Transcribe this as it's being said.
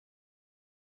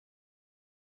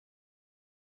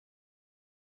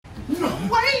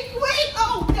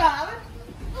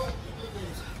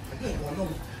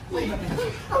Wait.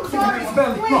 I'm sorry.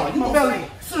 Belly. Wait. My belly.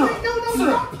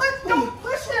 Don't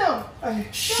push him. Hey,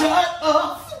 shut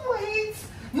up. Wait.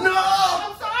 No.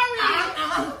 I'm sorry.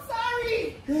 I'm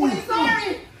sorry. I'm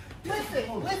sorry.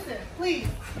 Listen. Please.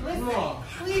 Listen. No.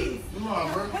 Please. No,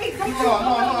 bro. Wait. Don't No.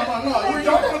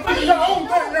 Y'all gonna finish your own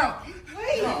thing now.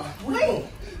 Wait.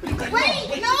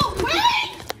 Wait. No.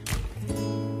 Wait.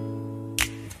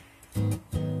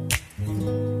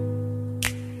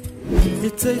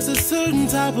 It takes a certain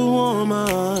type of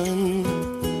woman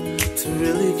to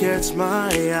really catch my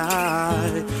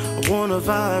eye. I wanna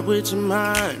vibe with your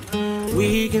mind.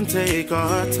 We can take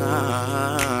our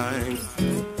time.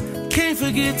 Can't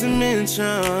forget to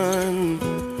mention,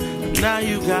 now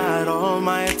you got all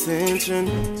my attention.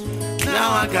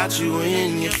 Now I got you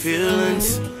in your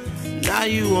feelings. Now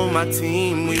you on my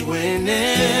team, we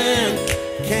winning.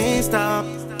 Can't stop,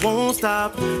 won't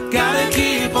stop. Gotta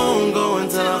keep on going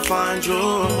till I find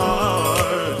your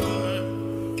heart.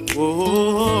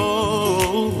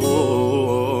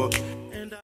 Whoa.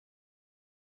 And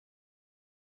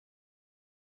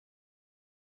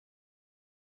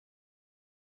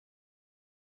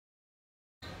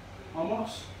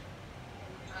Almost.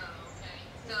 Okay.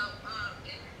 So,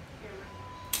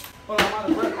 Hold on, I'm out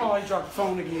of breath. Oh, he dropped the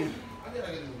phone again.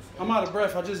 I'm out of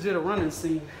breath. I just did a running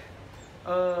scene.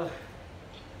 For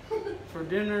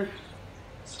dinner.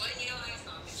 sweating your ass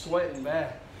off. Sweating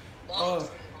bad.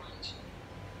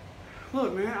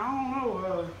 Look, man, I don't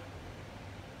know.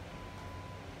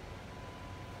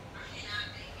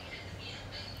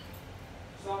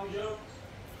 Sloppy Joe?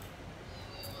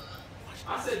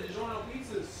 I said DiGiorno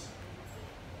pizzas.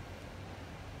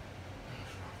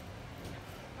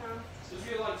 Just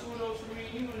get like 2 of those for me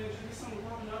and you, and then just get something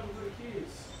popping up for the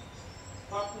kids.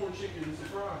 Popcorn chicken and some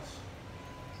fries.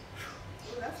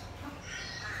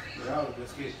 That was a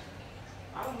skit.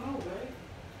 I don't know, babe.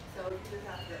 So you just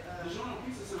have to. DiGiorno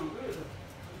pizza sound good though.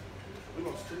 We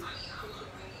gonna stick.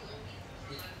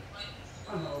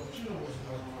 I know, but you know what's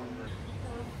going on.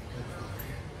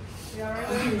 You alright? I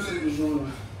think you said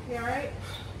DiGiorno. You alright?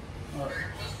 Alright.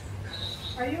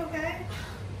 Are you okay?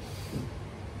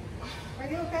 Are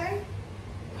you okay?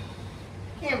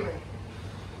 Cameron.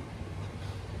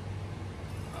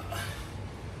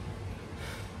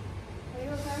 Are you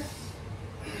okay?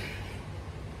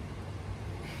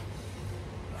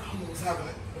 I don't know what's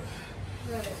happening.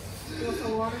 Good. You want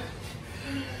some water?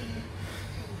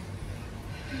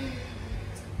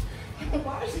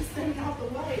 Why is she standing out the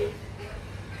way?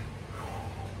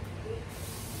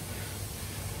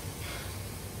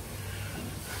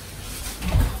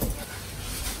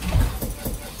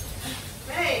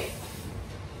 Hey!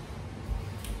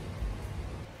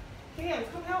 Cam,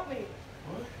 come help me.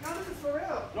 What? No, this is for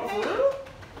real. No, Hey. for real?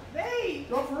 Babe!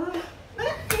 No, for real?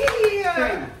 Look here!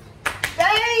 Cam.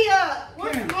 Babe!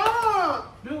 What's Cam. wrong?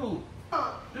 Dude. Dude.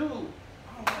 Oh,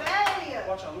 Babe!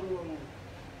 watch out, let me roll on.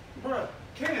 Bruh,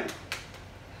 Cam.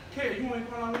 Cam, you ain't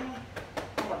going on one?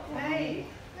 I'm about to call Hey!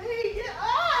 911. Hey, get up!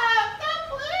 Stop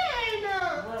playing!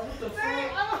 Bruh, what the Babe,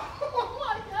 fuck? oh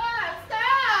my God!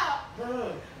 Stop!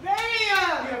 Bruh. Babe! You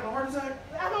having a heart attack?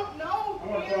 I don't know. I'm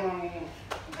about to call 911.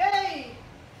 Babe!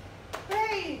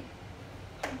 Babe!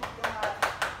 Oh my God.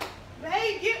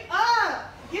 Babe, get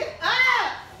up! Get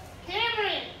up!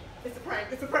 Cameron! It's a prank.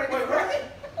 It's a prank. Wait, It's a prank.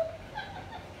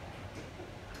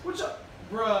 What y'all?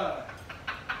 Bruh.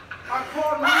 I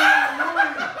called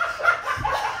 911.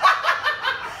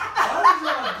 Why did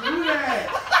y'all do that?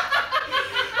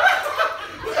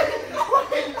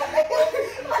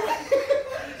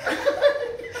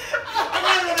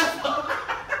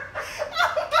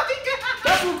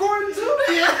 That's recording too?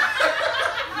 Yeah.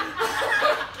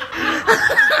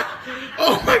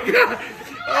 oh my God.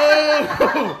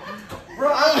 Oh. Bro,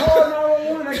 I called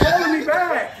 911. They calling me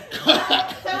back.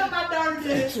 Tell him my daughter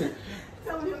did.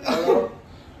 Tell him.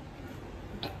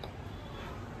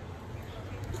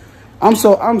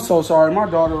 I'm so sorry. My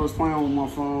daughter was playing with my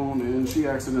phone and she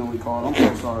accidentally called.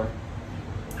 I'm so sorry.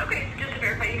 Okay, just to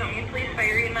verify, you don't need police,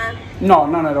 fire, EMS? No,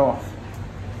 none at all.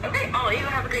 Okay, all you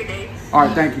have a great day. All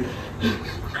right, thank you. Y'all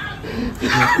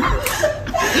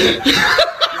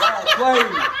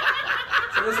playing.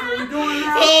 So this is what we doing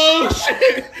now? Oh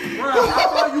shit. Bro, I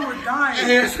thought you were dying.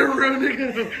 That's a real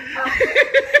nigga.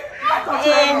 I thought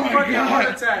you had a fucking God. heart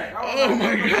attack. I was Oh like, my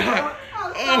what the God. fuck?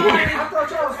 Oh my I thought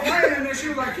y'all was playing and then she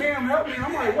was like, Cam, help me. And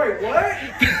I'm like, wait, what?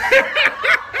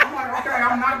 I'm like, okay,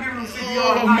 I'm not giving him CPR.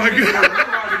 Oh I'm not my giving him. God. He's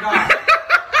about to die.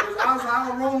 'Cause I was like,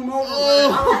 I'll roll him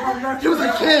over. He was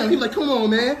like, Cam. He was like, come on,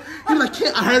 man. He was like,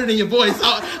 Cam. I heard it in your voice. I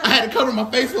had to cover my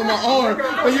face with my arm.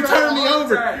 When you turned me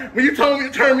over, when you told me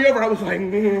to turn me over, I was like,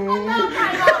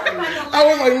 I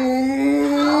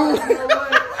was like,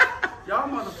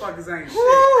 motherfuckers ain't shit.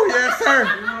 Woo, yes, sir.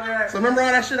 You know that? So remember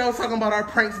all that shit I was talking about, our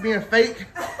pranks being fake?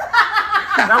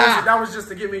 That was just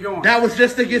to get me going. That was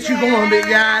just to get you going, big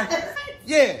guy.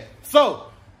 Yeah. So,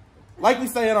 like we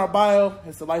say in our bio,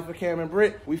 it's the life of Cam and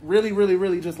Britt. We really, really,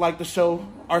 really just like to show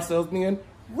ourselves being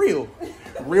real.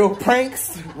 Real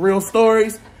pranks, real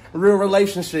stories, real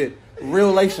relationship. Real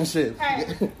relationship.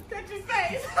 Hey, cut your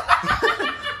face.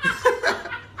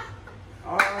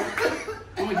 I'm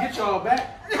gonna get y'all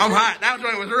back. I'm hot. That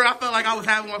joint was real. I felt like I was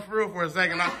having one for real for a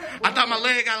second. I thought my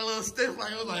leg got a little stiff.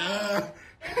 Like, I was like,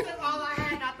 That's all I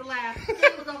had not to laugh. He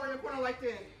was over in the corner like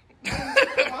this.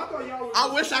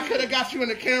 I wish I could have got you in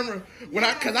the camera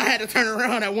because I had to turn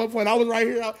around at one point. I was right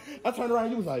here. I turned around.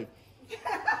 You was like,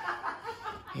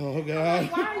 oh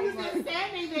God. Why are you just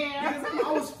standing there?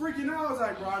 I was freaking out. I was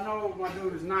like, bro, I know my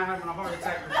dude is not having a heart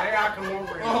attack the day I come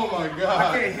over here. Oh my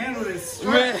God. I can't handle this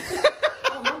stress.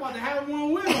 I'm about to have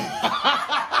one with him.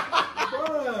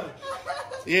 Bruh.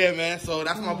 Yeah, man. So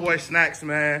that's my boy Snacks,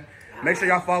 man. Make sure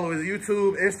y'all follow his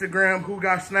YouTube, Instagram, Who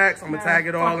Got Snacks. I'm going to tag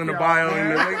it all in the bio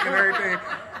and the link and everything.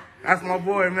 That's my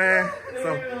boy, man.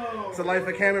 So, it's the life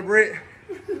of Cam and Britt.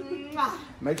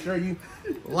 Make sure you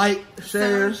like,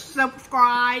 share,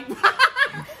 subscribe.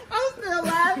 I'm still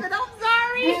laughing. I'm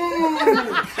sorry.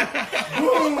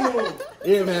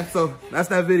 Yeah, man. So, that's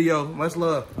that video. Much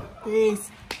love.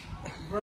 Peace.